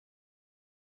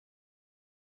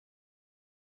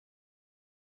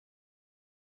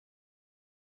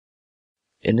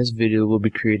In this video, we'll be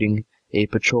creating a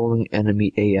patrolling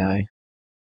enemy AI.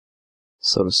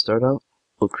 So to start out,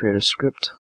 we'll create a script,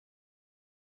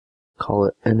 call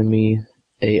it enemy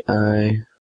AI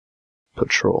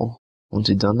patrol. Once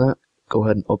you've done that, go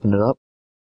ahead and open it up.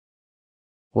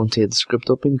 Once you have the script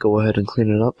open, go ahead and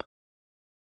clean it up.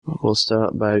 We'll start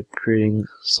out by creating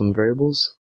some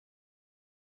variables.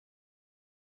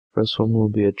 First one will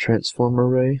be a transform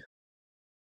array.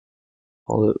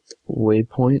 Call it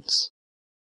waypoints.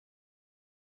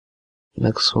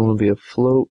 Next one will be a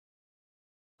float.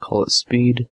 Call it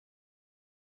speed.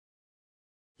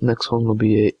 Next one will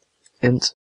be a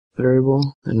int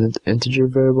variable, an integer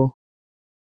variable.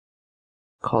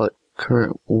 Call it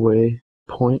current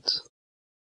waypoint.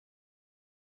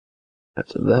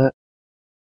 After that,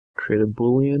 create a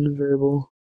boolean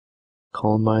variable.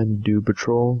 Call mine do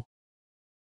patrol.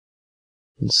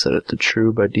 And set it to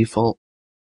true by default.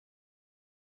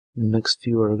 The next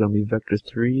few are going to be vector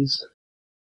 3s.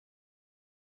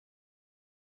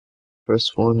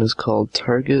 First one is called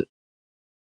target.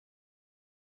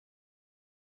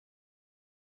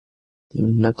 The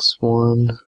next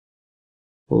one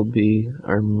will be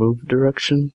our move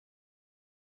direction.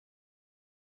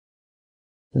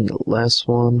 And the last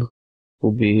one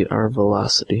will be our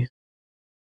velocity.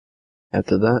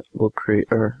 After that, we'll create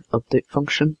our update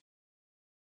function.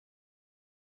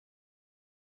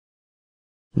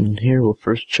 And here we'll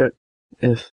first check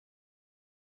if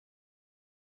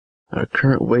our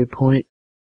current waypoint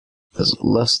is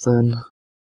less than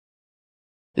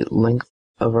the length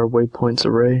of our waypoints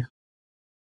array.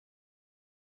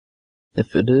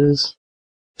 If it is,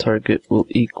 target will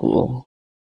equal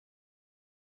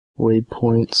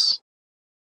waypoints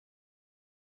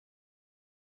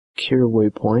cure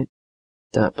waypoint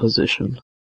dot position.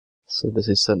 So this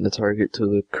is setting the target to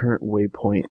the current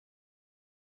waypoint.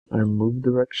 Our move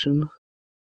direction,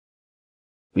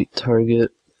 we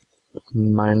target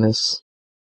minus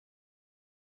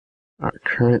our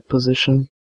current position,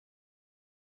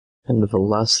 and the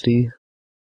velocity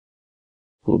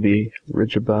will be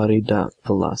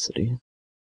rigidbody.velocity.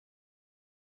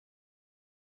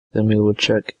 Then we will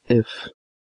check if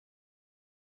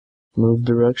move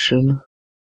direction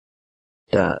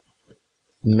dot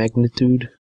magnitude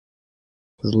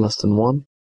is less than 1.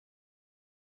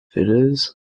 If it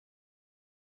is,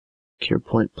 cure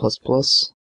point plus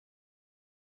plus.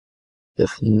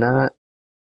 If not,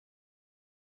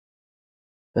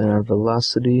 then our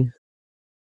velocity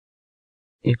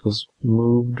equals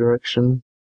move direction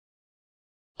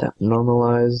dot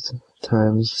normalized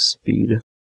times speed.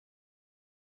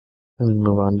 And we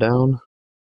move on down.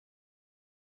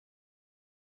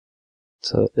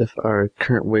 So if our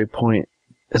current waypoint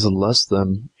is less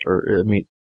than,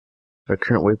 our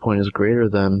current waypoint is greater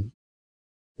than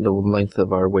the length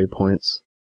of our waypoints,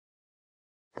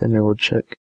 then it will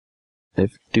check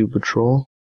if do patrol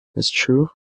is true.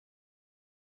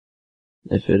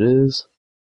 If it is,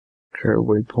 current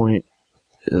waypoint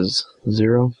is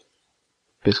 0,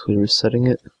 basically resetting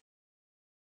it.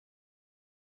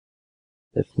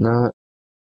 If not,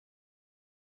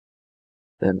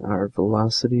 then our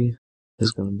velocity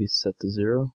is going to be set to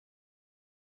 0,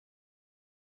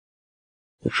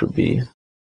 which would be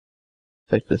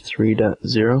vector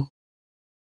 3.0.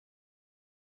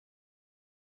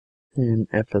 And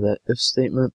after that if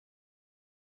statement,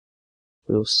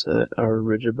 we'll set our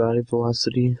rigid body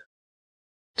velocity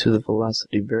to the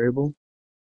velocity variable,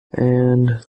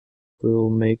 and we'll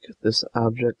make this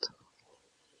object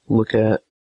look at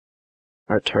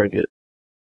our target.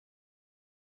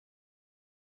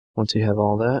 Once you have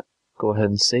all that, go ahead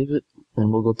and save it,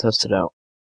 and we'll go test it out.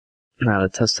 Now to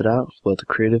test it out, we'll have to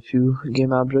create a few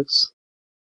game objects.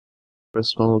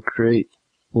 First one we'll create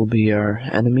will be our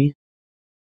enemy.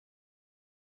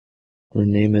 We'll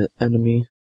name it enemy.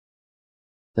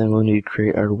 Then we'll need to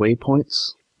create our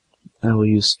waypoints. And we'll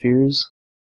use spheres.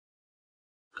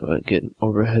 Go ahead and get an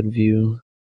overhead view.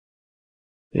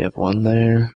 We have one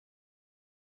there,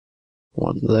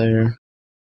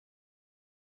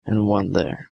 and one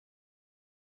there.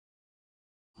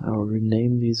 I'll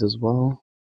rename these as well.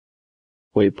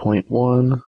 Waypoint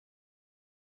 1,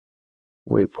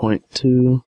 waypoint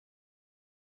 2,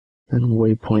 and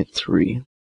waypoint 3.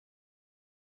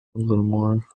 A little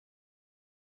more.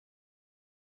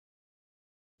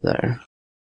 There.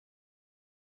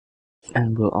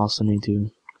 And we'll also need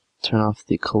to turn off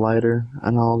the collider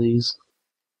on all these.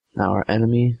 Now our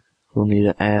enemy, we'll need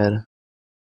to add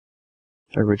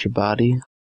a rigid body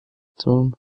to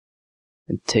him.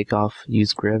 And take off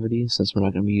use gravity, since we're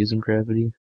not going to be using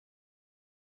gravity.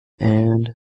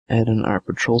 And add in our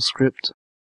patrol script.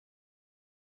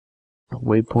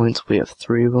 Waypoints, we have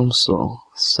 3 of them, so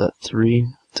set 3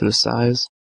 to the size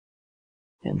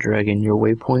and drag in your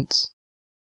waypoints.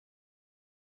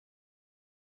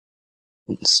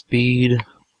 And speed,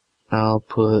 I'll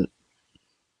put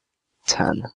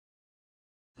 10.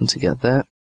 Once you get that,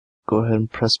 go ahead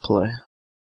and press play.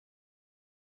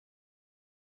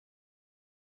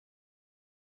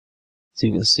 So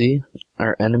you can see,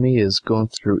 our enemy is going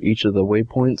through each of the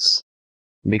waypoints,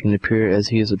 making it appear as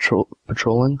he is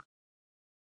patrolling.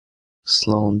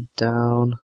 Slow him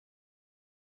down.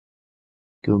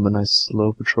 Give him a nice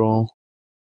slow patrol.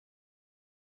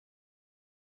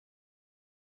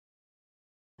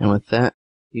 And with that,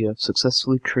 you have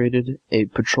successfully created a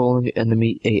patrolling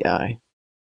enemy AI.